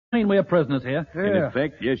mean we're prisoners here? Yeah. In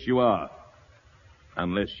effect, yes, you are.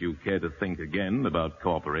 Unless you care to think again about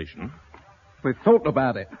cooperation. We've thought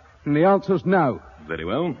about it, and the answer's no. Very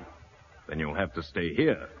well. Then you'll have to stay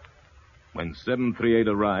here. When 738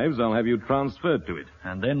 arrives, I'll have you transferred to it.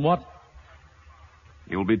 And then what?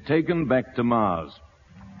 You'll be taken back to Mars.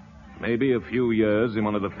 Maybe a few years in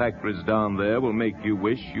one of the factories down there will make you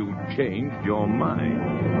wish you'd changed your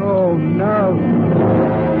mind. Oh, no.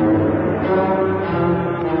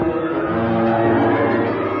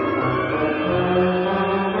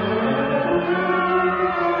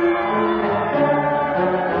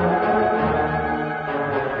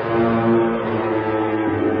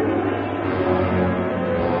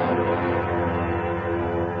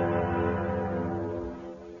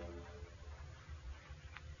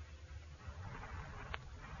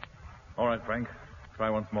 All right, Frank. Try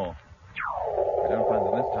once more. If we don't find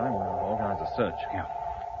them this time, we'll organize a search. Yeah.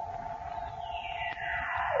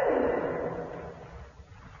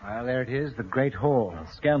 Well, there it is, the Great Hall. I'll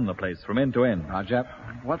scan the place from end to end. Roger.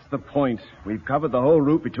 What's the point? We've covered the whole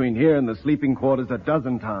route between here and the sleeping quarters a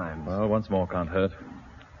dozen times. Well, once more can't hurt.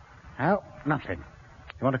 Oh, nothing.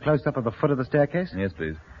 You want a close-up of the foot of the staircase? Yes,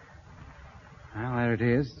 please. Well, there it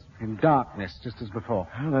is, in darkness, just as before.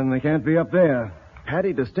 Well, then they can't be up there.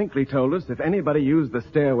 Paddy distinctly told us if anybody used the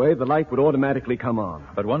stairway, the light would automatically come on.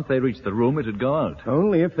 But once they reached the room, it'd go out.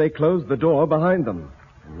 Only if they closed the door behind them.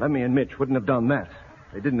 And Lemmy and Mitch wouldn't have done that.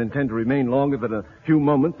 They didn't intend to remain longer than a few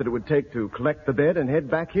moments that it would take to collect the bed and head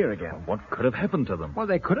back here again. What could have happened to them? Well,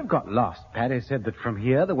 they could have got lost. Paddy said that from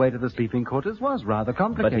here, the way to the sleeping quarters was rather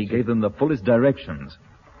complicated. But he gave them the fullest directions.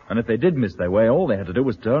 And if they did miss their way, all they had to do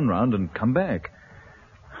was turn round and come back.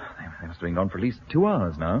 They must have been gone for at least 2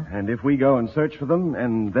 hours now. And if we go and search for them,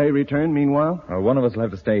 and they return meanwhile? Well, one of us will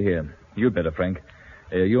have to stay here. You'd better, Frank.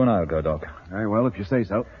 You and I'll go, Doc. Very well, if you say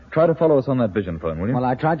so. Try to follow us on that vision phone, will you? Well,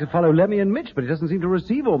 I tried to follow Lemmy and Mitch, but it doesn't seem to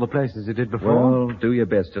receive all the places it did before. Well, do your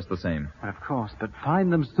best just the same. Well, of course, but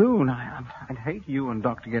find them soon. I'd hate you and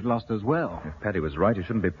Doc to get lost as well. If Paddy was right, it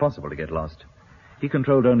shouldn't be possible to get lost. He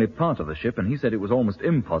controlled only part of the ship, and he said it was almost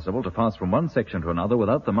impossible to pass from one section to another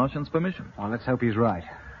without the Martian's permission. Well, let's hope he's right.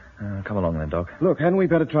 Come along then, Doc. Look, hadn't we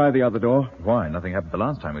better try the other door? Why? Nothing happened the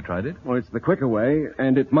last time we tried it. Well, it's the quicker way,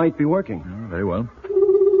 and it might be working. Oh, very well.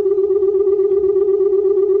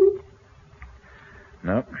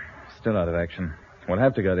 No, still out of action. We'll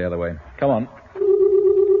have to go the other way. Come on.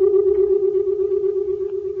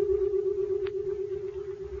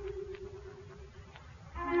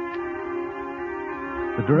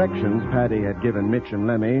 The directions Paddy had given Mitch and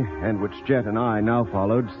Lemmy, and which Jet and I now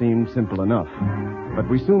followed, seemed simple enough. But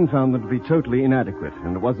we soon found them to be totally inadequate,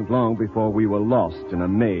 and it wasn't long before we were lost in a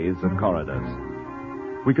maze of corridors.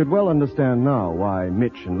 We could well understand now why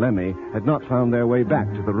Mitch and Lemmy had not found their way back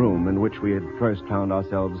to the room in which we had first found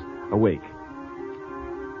ourselves awake.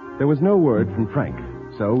 There was no word from Frank,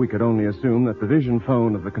 so we could only assume that the vision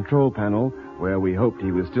phone of the control panel, where we hoped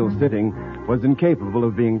he was still sitting, was incapable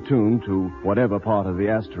of being tuned to whatever part of the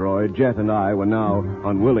asteroid Jet and I were now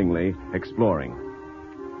unwillingly exploring.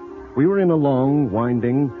 We were in a long,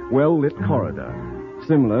 winding, well-lit corridor,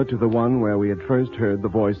 similar to the one where we had first heard the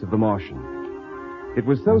voice of the Martian. It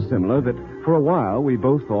was so similar that for a while we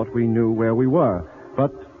both thought we knew where we were,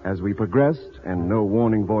 but as we progressed and no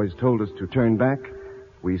warning voice told us to turn back,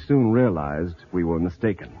 we soon realized we were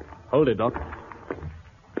mistaken. Hold it, Doc.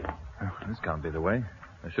 Oh, this can't be the way.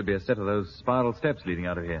 There should be a set of those spiral steps leading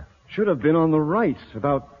out of here. Should have been on the right,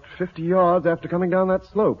 about 50 yards after coming down that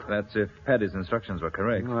slope. That's if Paddy's instructions were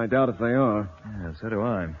correct. I doubt if they are. Yeah, so do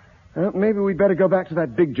I. Maybe we'd better go back to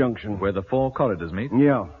that big junction. Where the 4 corridors meet?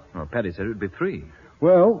 Yeah. Well, Paddy said it would be 3.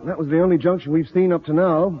 Well, that was the only junction we've seen up to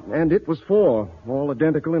now, and it was 4, all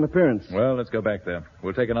identical in appearance. Well, let's go back there.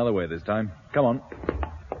 We'll take another way this time. Come on.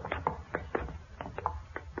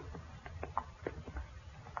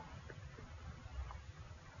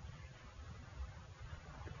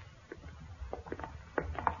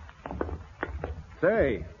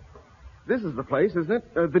 Say, this is the place, isn't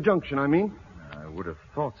it? The junction, I mean. I would have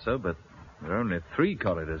thought so, but there are only 3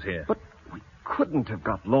 corridors here. But we couldn't have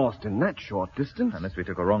got lost in that short distance. Unless we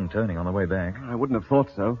took a wrong turning on the way back. I wouldn't have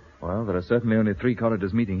thought so. Well, there are certainly only 3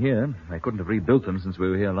 corridors meeting here. They couldn't have rebuilt them since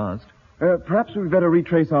we were here last. Perhaps we'd better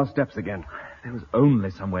retrace our steps again. There was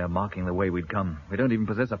only somewhere marking the way we'd come. We don't even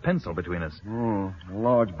possess a pencil between us. A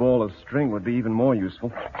large ball of string would be even more useful.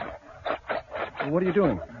 What are you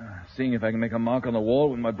doing? Seeing if I can make a mark on the wall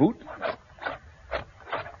with my boot.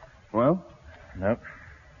 Well? No.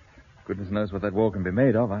 Goodness knows what that wall can be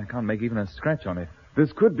made of. I can't make even a scratch on it.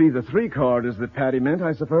 This could be the 3 corridors that Patty meant,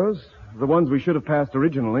 I suppose. The ones we should have passed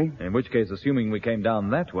originally. In which case, assuming we came down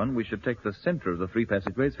that one, we should take the center of the 3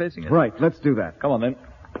 passageways facing us. Right, let's do that. Come on, then.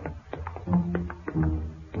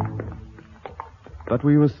 But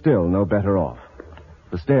we were still no better off.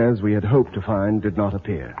 The stairs we had hoped to find did not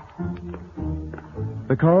appear.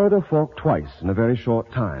 The corridor forked twice in a very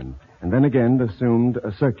short time, and then again assumed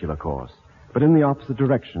a circular course, but in the opposite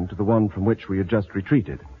direction to the one from which we had just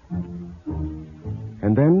retreated.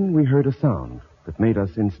 And then we heard a sound that made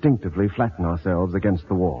us instinctively flatten ourselves against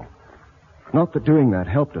the wall. Not that doing that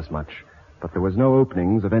helped us much, but there was no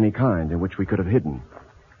openings of any kind in which we could have hidden.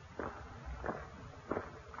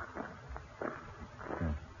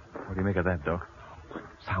 What do you make of that, Doc?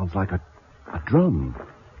 Sounds like a drum.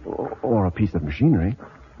 Or a piece of machinery.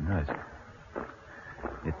 Right.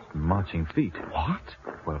 It's marching feet. What?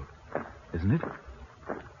 Well, isn't it?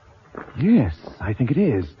 Yes, I think it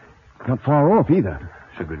is. Not far off, either.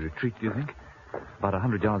 Should we retreat, do you think? About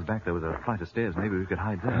 100 yards back, there was a flight of stairs. Maybe we could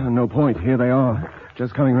hide there. No point. Here they are.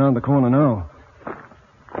 Just coming round the corner now.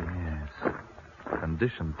 Yes.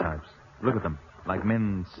 Conditioned types. Look at them. Like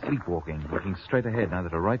men sleepwalking, looking straight ahead, neither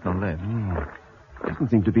to right nor left. Doesn't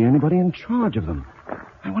seem to be anybody in charge of them.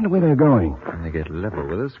 I wonder where they're going. When they get level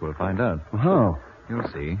with us, we'll find out. Well, how? You'll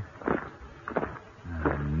see.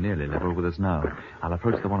 They're nearly level with us now. I'll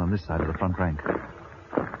approach the one on this side of the front rank.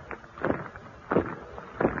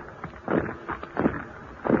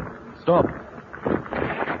 Stop.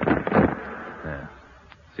 There.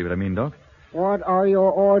 See what I mean, Doc? What are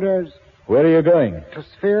your orders? Where are you going? To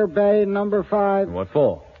Sphere Bay number 5. What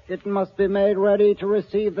for? It must be made ready to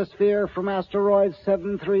receive the sphere from asteroid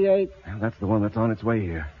 738. Well, that's the one that's on its way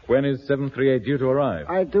here. When is 738 due to arrive?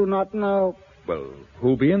 I do not know. Well,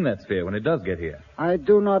 who'll be in that sphere when it does get here? I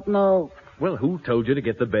do not know. Well, who told you to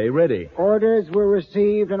get the bay ready? Orders were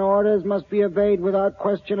received, and orders must be obeyed without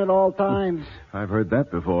question at all times. I've heard that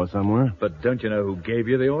before somewhere. But don't you know who gave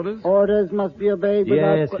you the orders? Orders must be obeyed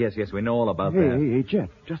without... Yes, we know all about that. Hey, Jet,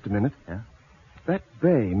 just a minute. Yeah? That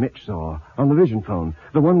bay Mitch saw on the vision phone,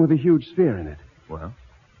 the one with the huge sphere in it. Well?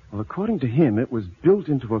 Well, according to him, it was built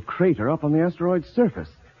into a crater up on the asteroid's surface.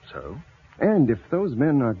 So? And if those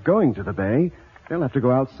men are going to the bay, they'll have to go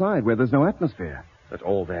outside where there's no atmosphere. But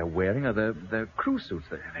all they're wearing are their crew suits.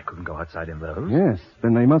 They couldn't go outside in those. Yes,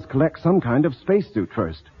 then they must collect some kind of spacesuit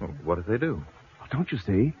first. Well, what if they do? Well, don't you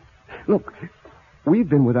see? Look, we've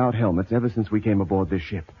been without helmets ever since we came aboard this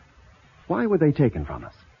ship. Why were they taken from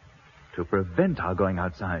us? To prevent our going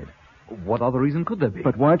outside. What other reason could there be?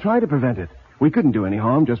 But why try to prevent it? We couldn't do any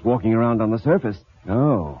harm just walking around on the surface.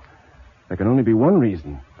 No. There can only be one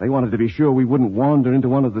reason. They wanted to be sure we wouldn't wander into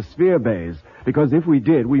one of the sphere bays, because if we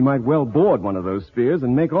did, we might well board one of those spheres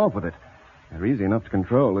and make off with it. They're easy enough to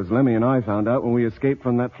control, as Lemmy and I found out when we escaped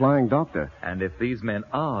from that flying doctor. And if these men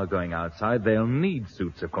are going outside, they'll need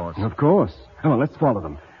suits, of course. Of course. Come on, let's follow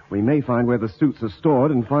them. We may find where the suits are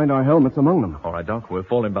stored and find our helmets among them. All right, Doc, we'll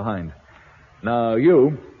fall in behind. Now,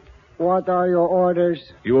 you... What are your orders?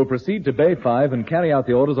 You will proceed to Bay 5 and carry out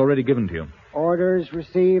the orders already given to you. Orders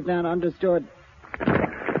received and understood.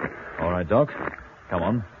 All right, Doc. Come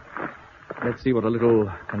on. Let's see what a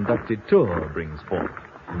little conducted tour brings forth.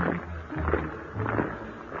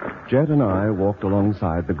 Jet and I walked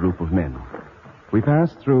alongside the group of men. We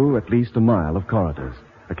passed through at least a mile of corridors,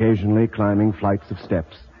 occasionally climbing flights of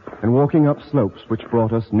steps and walking up slopes which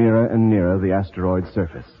brought us nearer and nearer the asteroid's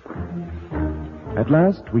surface. At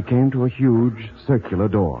last, we came to a huge circular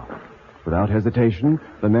door. Without hesitation,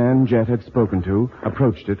 the man Jet had spoken to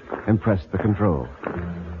approached it and pressed the control.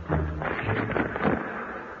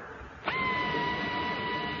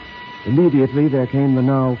 Immediately, there came the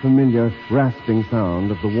now familiar rasping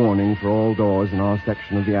sound of the warning for all doors in our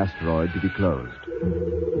section of the asteroid to be closed.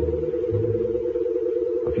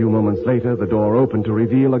 A few moments later, the door opened to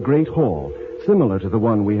reveal a great hall, similar to the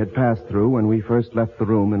one we had passed through when we first left the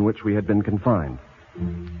room in which we had been confined.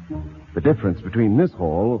 The difference between this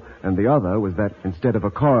hall and the other was that instead of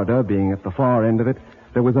a corridor being at the far end of it,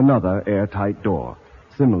 there was another airtight door,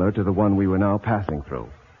 similar to the one we were now passing through.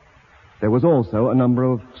 There was also a number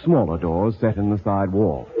of smaller doors set in the side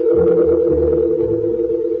wall.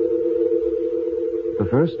 The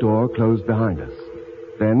first door closed behind us.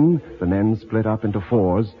 Then the men split up into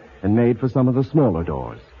fours and made for some of the smaller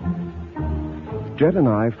doors. Jet and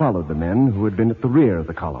I followed the men who had been at the rear of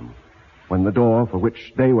the column. When the door for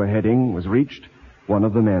which they were heading was reached, one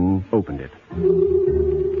of the men opened it.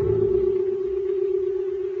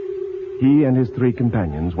 He and his 3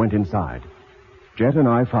 companions went inside. Jet and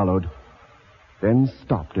I followed, then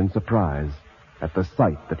stopped in surprise at the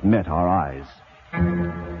sight that met our eyes.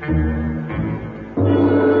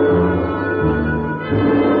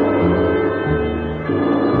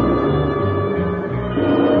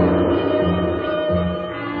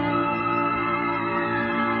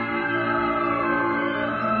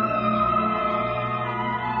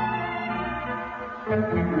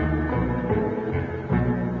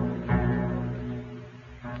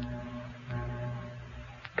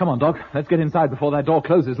 Come on, Doc. Let's get inside before that door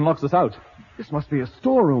closes and locks us out. This must be a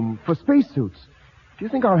storeroom for spacesuits. Do you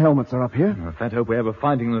think our helmets are up here? If that hope we ever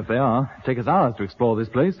finding them if they are. It'll take us hours to explore this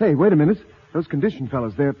place. Hey, wait a minute. Those condition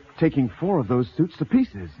fellows, they're taking 4 of those suits to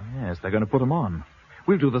pieces. Yes, they're going to put them on.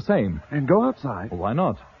 We'll do the same. And go outside. Well, why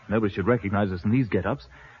not? Nobody should recognize us in these get-ups,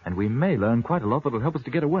 and we may learn quite a lot that'll help us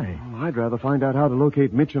to get away. Well, I'd rather find out how to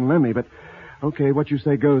locate Mitch and Lemmy, but... Okay, what you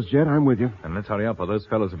say goes, Jet. I'm with you. And let's hurry up, or those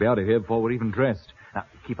fellows will be out of here before we're even dressed. Now,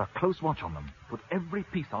 keep a close watch on them. Put every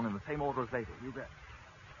piece on in the same order as they did. You bet.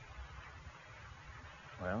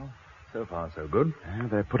 Well, so far so good. Yeah,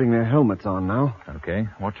 they're putting their helmets on now. Okay,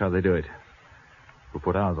 watch how they do it. We'll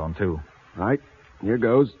put ours on, too. Right. Here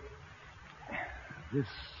goes. This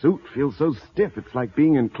suit feels so stiff, it's like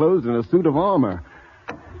being enclosed in a suit of armor.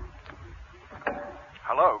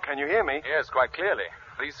 Hello, can you hear me? Yes, quite clearly.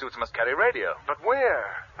 These suits must carry radio. But where?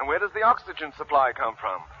 And where does the oxygen supply come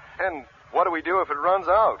from? And what do we do if it runs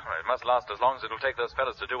out? Well, it must last as long as it'll take those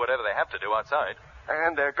fellows to do whatever they have to do outside.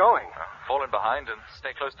 And they're going. Fall in behind and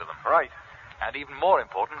stay close to them. Right. And even more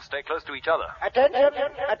important, stay close to each other. Attention!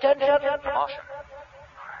 Attention! The Martian.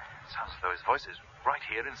 Sounds as though his voice is right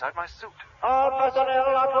here inside my suit. All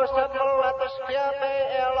personnel are to assemble at the Spear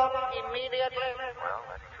Bay airlock immediately. Well,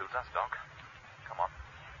 that includes us, Doc. Come on.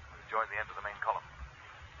 We'll join the end of the main column.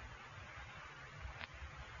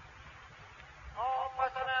 All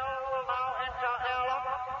personnel will now enter airlock.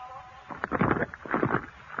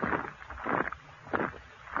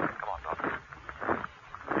 Come on, Doc.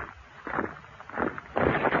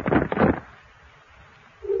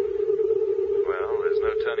 Well, there's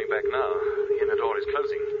no turning back now. The inner door is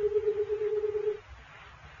closing.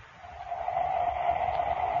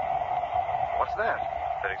 What's that?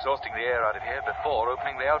 They're exhausting the air out of here before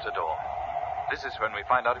opening the outer door. This is when we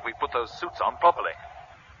find out if we put those suits on properly.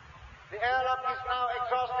 The airlock is now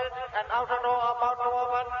exhausted and outer door about to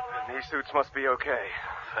open. And these suits must be okay.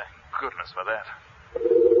 Thank goodness for that.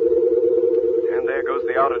 And there goes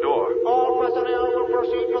the outer door. All personnel will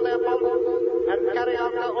proceed to their posts and carry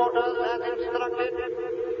out the orders as instructed.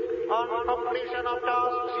 On completion of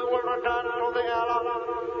tasks, you will return to the airlock.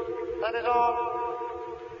 That is all.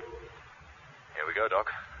 Here we go,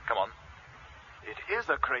 Doc. Come on. It is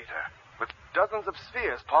a crater, with dozens of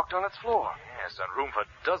spheres parked on its floor. Yes, and room for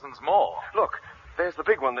dozens more. Look, there's the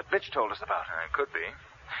big one that Mitch told us about. Could be.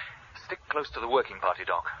 Stick close to the working party,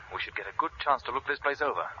 Doc. We should get a good chance to look this place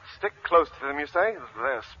over. Stick close to them, you say?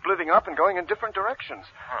 They're splitting up and going in different directions.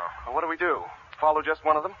 Oh. Well, what do we do? Follow just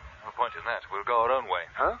one of them? No point in that. We'll go our own way.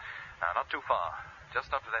 Huh? Now, not too far.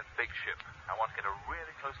 Just up to that big ship. I want to get a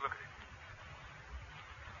really close look at it.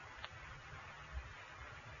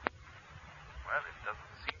 Well, it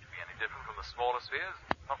doesn't seem to be any different from the smaller spheres.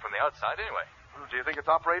 Not from the outside, anyway. Well, do you think it's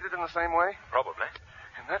operated in the same way? Probably.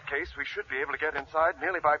 In that case, we should be able to get inside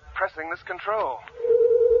merely by pressing this control.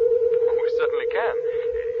 We certainly can.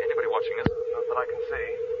 Anybody watching us? Not that I can see.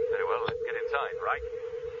 Very well, let's get inside. Right.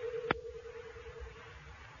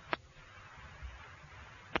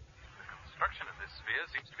 The construction of this sphere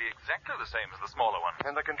seems to be exactly the same as the smaller one.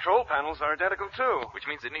 And the control panels are identical, too. Which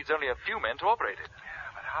means it needs only a few men to operate it.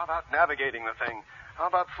 Yeah, but how about navigating the thing? How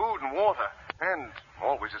about food and water? And,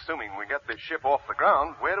 always assuming we get this ship off the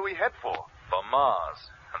ground, where do we head for? For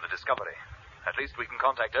Mars and the Discovery. At least we can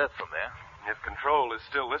contact Earth from there. If Control is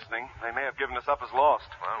still listening, they may have given us up as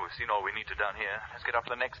lost. Well, we've seen all we need to down here. Let's get up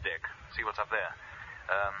to the next deck. See what's up there.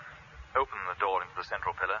 Open the door into the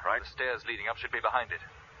central pillar. Right. The stairs leading up should be behind it.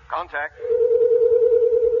 Contact.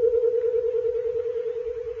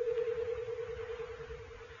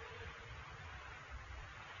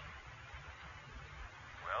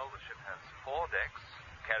 Well, the ship has 4 decks,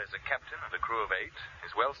 carries a captain and a crew of 8,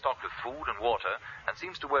 is well stocked with food and water, and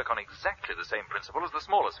seems to work on exactly the same principle as the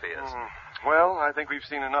smaller spheres. Well, I think we've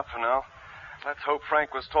seen enough for now. Let's hope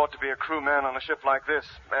Frank was taught to be a crewman on a ship like this,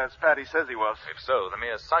 as Paddy says he was. If so, the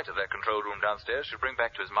mere sight of that control room downstairs should bring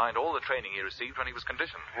back to his mind all the training he received when he was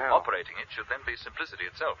conditioned. Yeah. Operating it should then be simplicity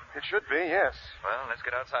itself. It should be, yes. Well, let's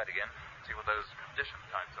get outside again, see what those condition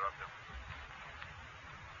types are up to.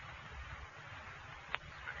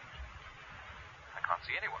 Strange. I can't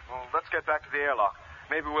see anyone. Well, let's get back to the airlock.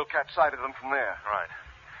 Maybe we'll catch sight of them from there. Right.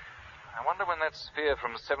 I wonder when that sphere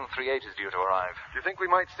from 738 is due to arrive. Do you think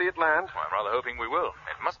we might see it land? Well, I'm rather hoping we will.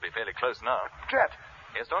 It must be fairly close now. Jet,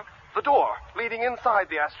 Yes, Doc? the door leading inside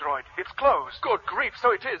the asteroid. It's closed. Good grief,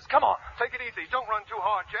 so it is. Come on. Take it easy. Don't run too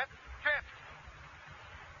hard, Jet. Jet!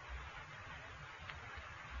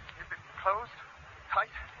 Is it closed?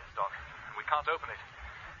 Tight? Yes, Doc. We can't open it.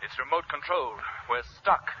 It's remote controlled. We're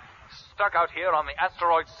stuck. stuck out here on the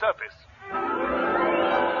asteroid's surface.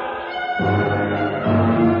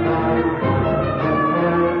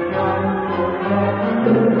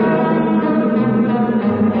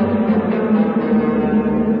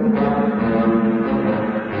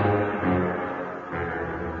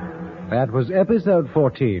 That was episode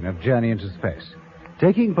 14 of Journey into Space.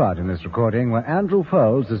 Taking part in this recording were Andrew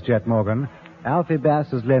Foles as Jet Morgan, Alfie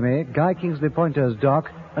Bass as Lemmy, Guy Kingsley Pointer as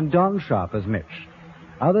Doc, and Don Sharp as Mitch.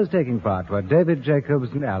 Others taking part were David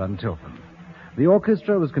Jacobs and Alan Tilton. The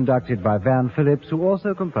orchestra was conducted by Van Phillips, who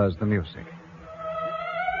also composed the music.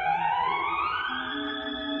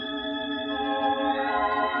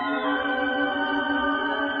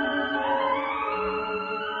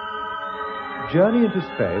 Journey into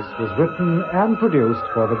Space was written and produced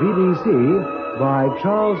for the BBC by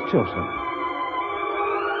Charles Chilton.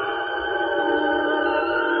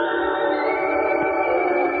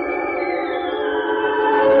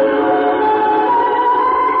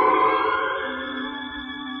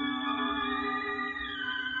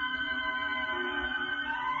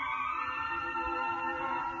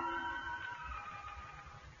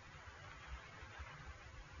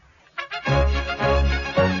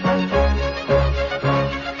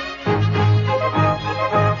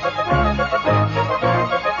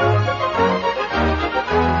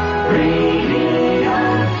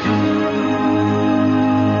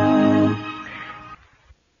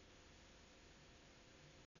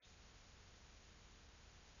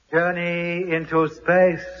 Journey into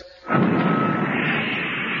Space.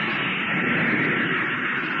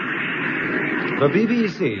 The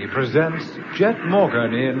BBC presents Jet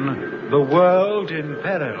Morgan in The World in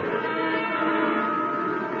Peril.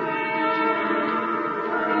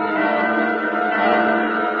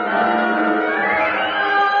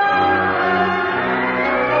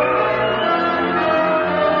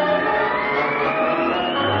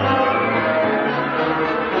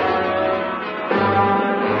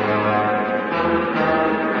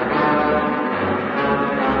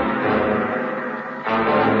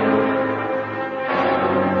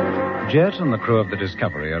 Jet and the crew of the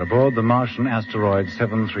Discovery are aboard the Martian asteroid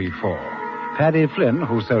 734. Paddy Flynn,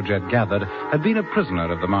 who, so Jet gathered, had been a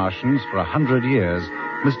prisoner of the Martians for 100 years,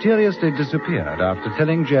 mysteriously disappeared after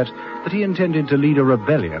telling Jet that he intended to lead a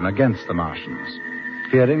rebellion against the Martians.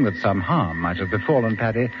 Fearing that some harm might have befallen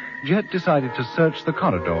Paddy, Jet decided to search the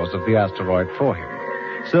corridors of the asteroid for him.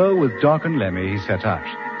 So, with Doc and Lemmy, he set out.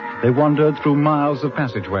 They wandered through miles of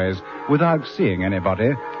passageways without seeing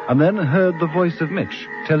anybody, and then heard the voice of Mitch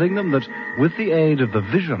telling them that with the aid of the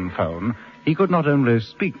vision phone, he could not only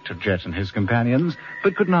speak to Jet and his companions,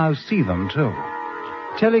 but could now see them too.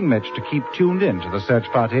 Telling Mitch to keep tuned in to the search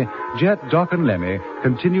party, Jet, Doc, and Lemmy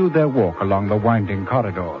continued their walk along the winding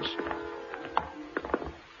corridors.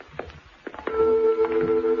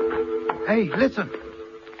 Hey, listen.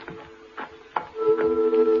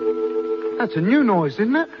 That's a new noise,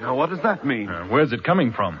 isn't it? Now, what does that mean? Where's it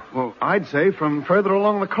coming from? Well, I'd say from further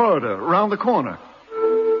along the corridor, around the corner.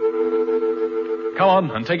 Come on,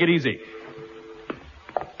 and take it easy.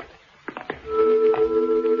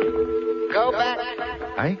 Go back.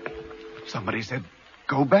 Eh? Somebody said,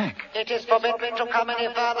 go back. It is forbidden to come any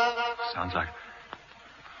further. Sounds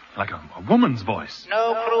like a woman's voice.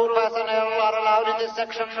 No crew personnel are allowed in this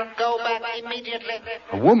section. Go back immediately.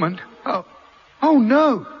 A woman? Oh,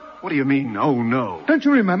 no. What do you mean, oh, no? Don't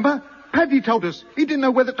you remember? Paddy told us he didn't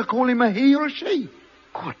know whether to call him a he or a she.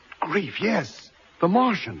 Good grief, yes. The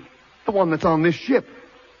Martian. The one that's on this ship.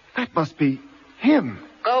 That must be him.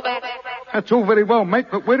 Go back. That's all very well, mate,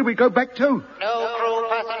 but where do we go back to? No crew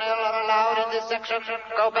personnel are allowed in this section.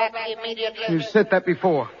 Go back immediately. You said that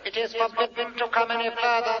before. It is forbidden to come any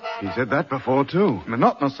further. He said that before, too.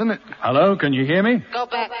 Monotonous, isn't it? Hello, can you hear me? Go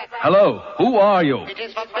back. Hello, who are you? It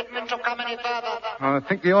is forbidden to come any further. I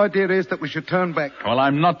think the idea is that we should turn back. Well,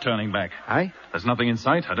 I'm not turning back. Eh? There's nothing in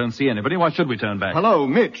sight. I don't see anybody. Why should we turn back? Hello,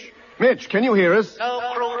 Mitch. Mitch, can you hear us?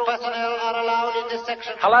 No crew personnel are allowed in this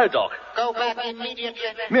section. Hello, Doc. Go back immediately.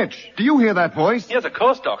 Mitch, do you hear that voice? Yes, of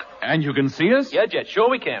course, Doc. And you can see us? Yeah, Jet, sure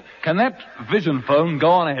we can. Can that vision phone go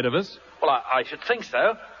on ahead of us? Well, I should think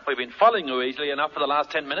so. We've been following you easily enough for the last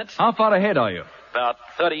 10 minutes. How far ahead are you? About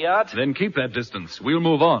 30 yards. Then keep that distance. We'll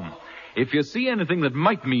move on. If you see anything that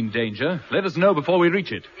might mean danger, let us know before we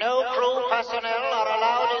reach it. No crew personnel are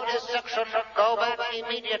allowed in this section. Go back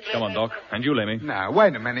immediately. Come on, Doc. And you, Lemmy. Now,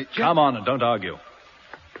 wait a minute, Jet. Come on and don't argue.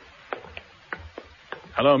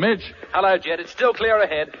 Hello, Mitch. Hello, Jet. It's still clear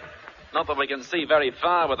ahead. Not that we can see very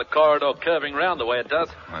far with the corridor curving round the way it does.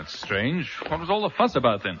 That's strange. What was all the fuss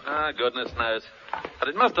about then? Goodness knows. But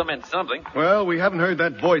it must have meant something. Well, we haven't heard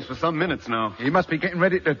that voice for some minutes now. He must be getting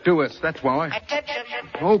ready to do us, that's why. Attention.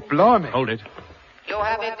 Oh, blimey. Hold it. You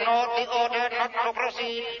have ignored the order not to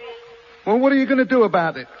proceed. Well, what are you going to do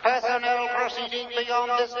about it? Personnel proceeding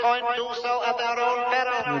beyond this point do so at their own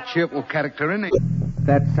peril. A cheerful character, isn't he?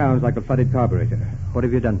 That sounds like a flooded carburetor. What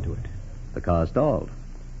have you done to it? The car stalled.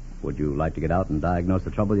 Would you like to get out and diagnose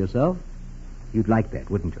the trouble yourself? You'd like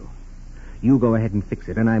that, wouldn't you? You go ahead and fix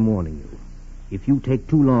it, and I'm warning you. If you take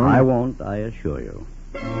too long... I won't, I assure you.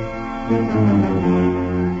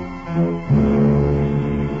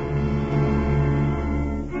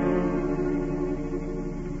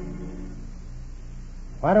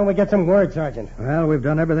 Why don't we get some word, Sergeant? Well, we've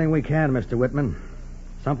done everything we can, Mr. Whitman.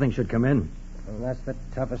 Something should come in. And that's the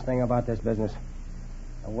toughest thing about this business.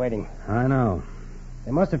 The waiting. I know.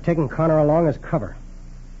 They must have taken Connor along as cover.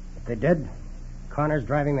 If they did, Connor's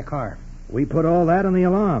driving the car. We put all that on the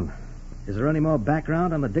alarm. Is there any more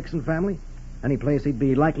background on the Dixon family? Any place he'd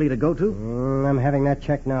be likely to go to? I'm having that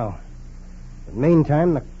checked now. In the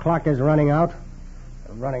meantime, the clock is running out.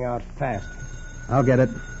 Running out fast. I'll get it.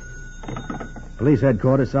 Police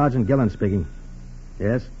headquarters, Sergeant Gillen speaking.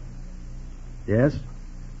 Yes? Yes?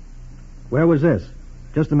 Where was this?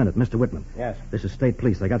 Just a minute, Mr. Whitman. Yes. This is state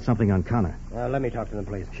police. They got something on Connor. Let me talk to them,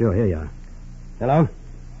 please. Sure, here you are. Hello?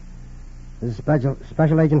 This is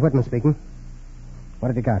Special Agent Whitman speaking. What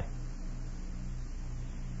have you got?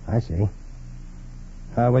 I see.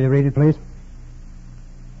 Will you read it, please?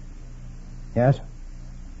 Yes?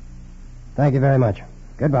 Thank you very much.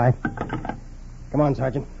 Goodbye. Come on,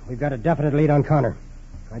 Sergeant. We've got a definite lead on Connor.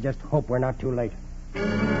 I just hope we're not too late.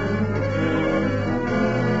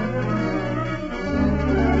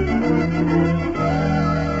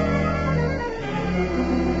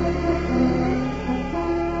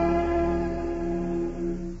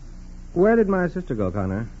 Where did my sister go,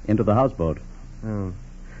 Connor? Into the houseboat. Oh.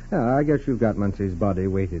 Yeah, I guess you've got Muncie's body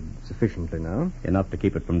weighted sufficiently now. Enough to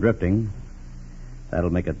keep it from drifting. That'll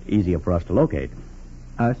make it easier for us to locate.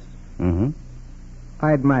 Us? Mm-hmm.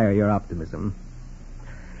 I admire your optimism.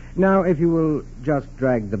 Now, if you will just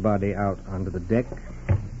drag the body out onto the deck.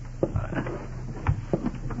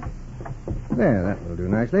 There, that will do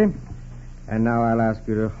nicely. And now I'll ask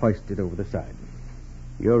you to hoist it over the side.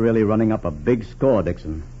 You're really running up a big score,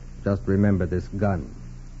 Dixon. Just remember this gun.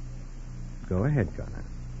 Go ahead, Connor.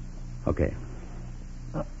 Okay.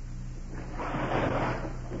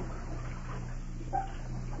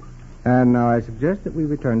 And now I suggest that we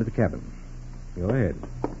return to the cabin. Go ahead.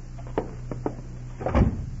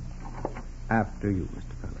 After you,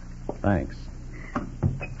 Mr. Connor. Thanks.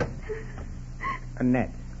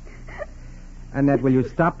 Annette. Annette, will you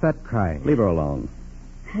stop that crying? Leave her alone.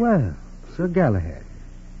 Well, Sir Galahad.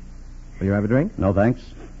 Will you have a drink? No, thanks.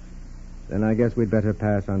 Then I guess we'd better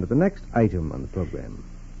pass on to the next item on the program.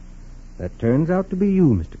 That turns out to be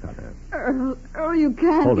you, Mr. Connor. Earl, you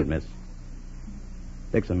can't. Hold it, miss.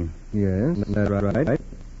 Dixon. Yes, that's right.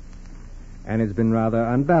 And it's been rather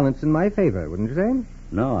unbalanced in my favor, wouldn't you say?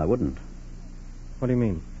 No, I wouldn't. What do you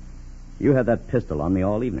mean? You had that pistol on me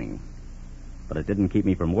all evening. But it didn't keep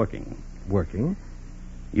me from working. Working?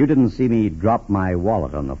 You didn't see me drop my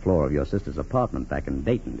wallet on the floor of your sister's apartment back in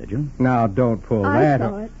Dayton, did you? Now, don't pull I that.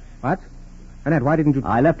 saw it. What? Annette, why didn't you...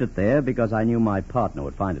 I left it there because I knew my partner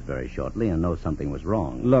would find it very shortly and know something was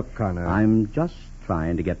wrong. Look, Connor... I'm just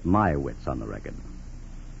trying to get my wits on the record.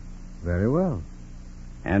 Very well.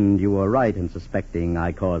 And you were right in suspecting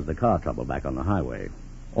I caused the car trouble back on the highway.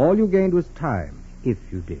 All you gained was time, if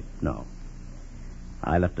you did. No.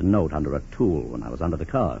 I left a note under a tool when I was under the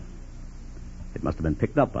car. It must have been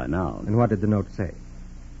picked up by now. And what did the note say?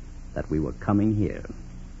 That we were coming here.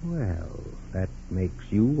 Well, that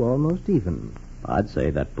makes you almost even. I'd say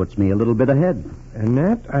that puts me a little bit ahead.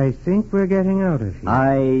 Annette, I think we're getting out of here.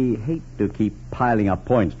 I hate to keep piling up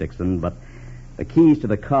points, Dixon, but the keys to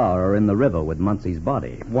the car are in the river with Muncie's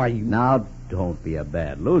body. Why, you... Now, don't be a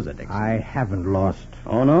bad loser, Dixon. I haven't lost.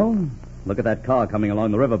 Oh, no? Look at that car coming along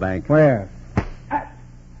the riverbank. Where?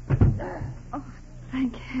 Oh,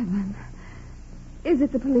 thank heaven. Is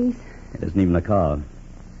it the police? It isn't even a car.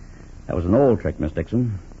 That was an old trick, Miss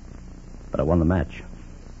Dixon. But I won the match.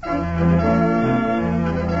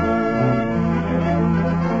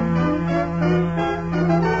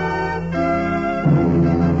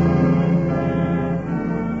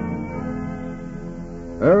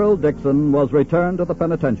 Earl Dixon was returned to the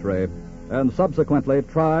penitentiary and subsequently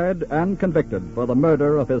tried and convicted for the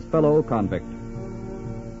murder of his fellow convict.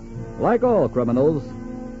 Like all criminals,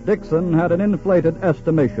 Dixon had an inflated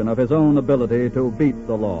estimation of his own ability to beat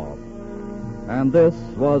the law. and this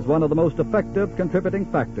was one of the most effective contributing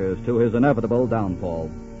factors to his inevitable downfall.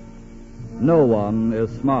 No one is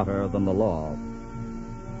smarter than the law.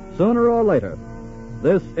 Sooner or later,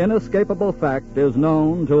 this inescapable fact is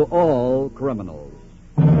known to all criminals.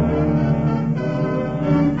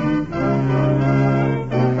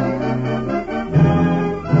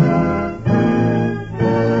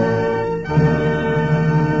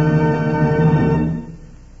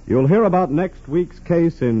 You'll hear about next week's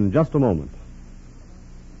case in just a moment.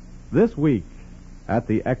 This week, at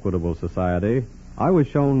the Equitable Society, I was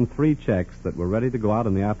shown 3 checks that were ready to go out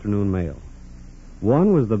in the afternoon mail.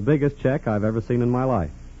 One was the biggest check I've ever seen in my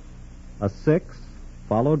life. A 6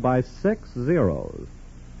 followed by 6 zeros.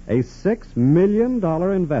 A $6 million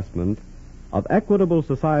investment of Equitable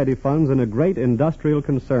Society funds in a great industrial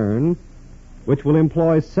concern which will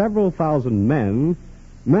employ several thousand men,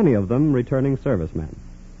 many of them returning servicemen.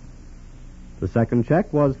 The second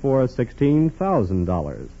check was for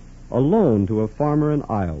 $16,000, a loan to a farmer in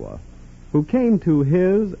Iowa who came to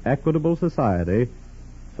his Equitable Society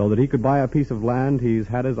so that he could buy a piece of land he's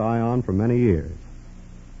had his eye on for many years.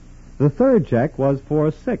 The third check was for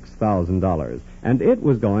 $6,000, and it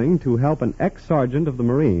was going to help an ex-sergeant of the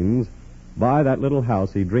Marines buy that little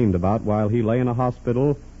house he dreamed about while he lay in a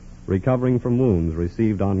hospital recovering from wounds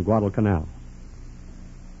received on Guadalcanal.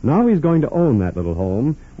 Now he's going to own that little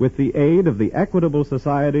home with the aid of the Equitable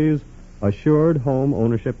Society's Assured Home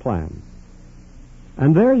Ownership Plan.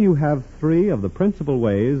 And there you have 3 of the principal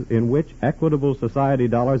ways in which Equitable Society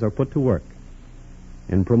dollars are put to work.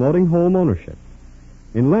 In promoting home ownership,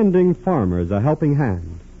 in lending farmers a helping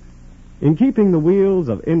hand, in keeping the wheels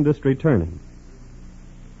of industry turning.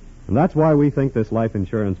 And that's why we think this life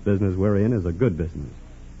insurance business we're in is a good business.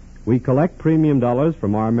 We collect premium dollars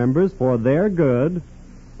from our members for their good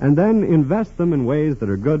and then invest them in ways that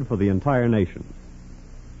are good for the entire nation.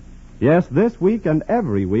 Yes, this week and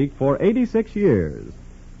every week for 86 years,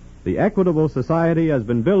 the Equitable Society has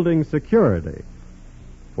been building security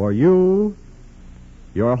for you,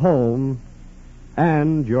 your home,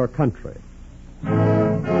 and your country.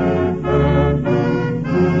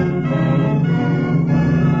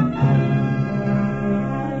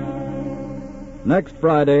 Next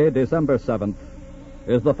Friday, December 7th,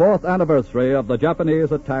 is the 4th anniversary of the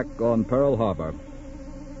Japanese attack on Pearl Harbor.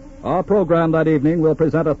 Our program that evening will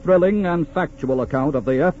present a thrilling and factual account of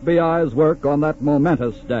the FBI's work on that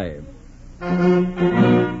momentous day.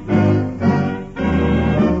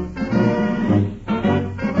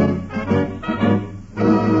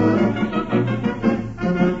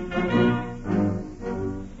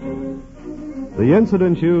 The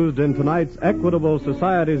incidents used in tonight's Equitable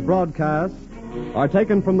Society's broadcast are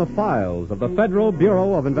taken from the files of the Federal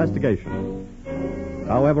Bureau of Investigation.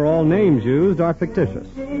 However, all names used are fictitious,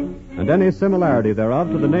 and any similarity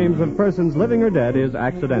thereof to the names of persons living or dead is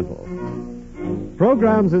accidental.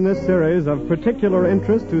 Programs in this series of particular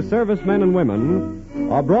interest to servicemen and women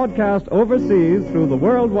are broadcast overseas through the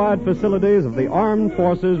worldwide facilities of the Armed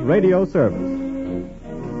Forces Radio Service.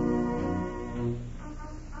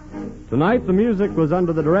 Tonight, the music was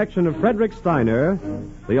under the direction of Frederick Steiner,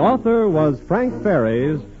 the author was Frank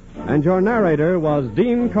Ferries, and your narrator was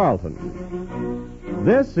Dean Carleton.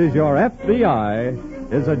 This is Your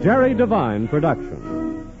FBI is a Jerry Devine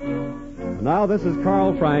production. And now this is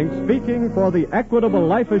Carl Frank speaking for the Equitable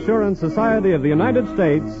Life Assurance Society of the United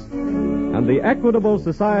States and the Equitable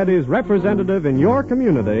Society's representative in your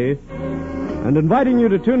community, and inviting you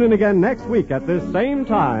to tune in again next week at this same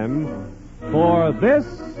time for This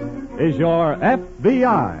is Your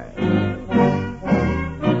FBI.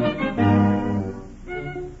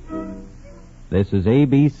 This is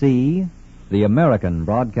ABC, the American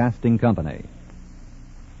Broadcasting Company.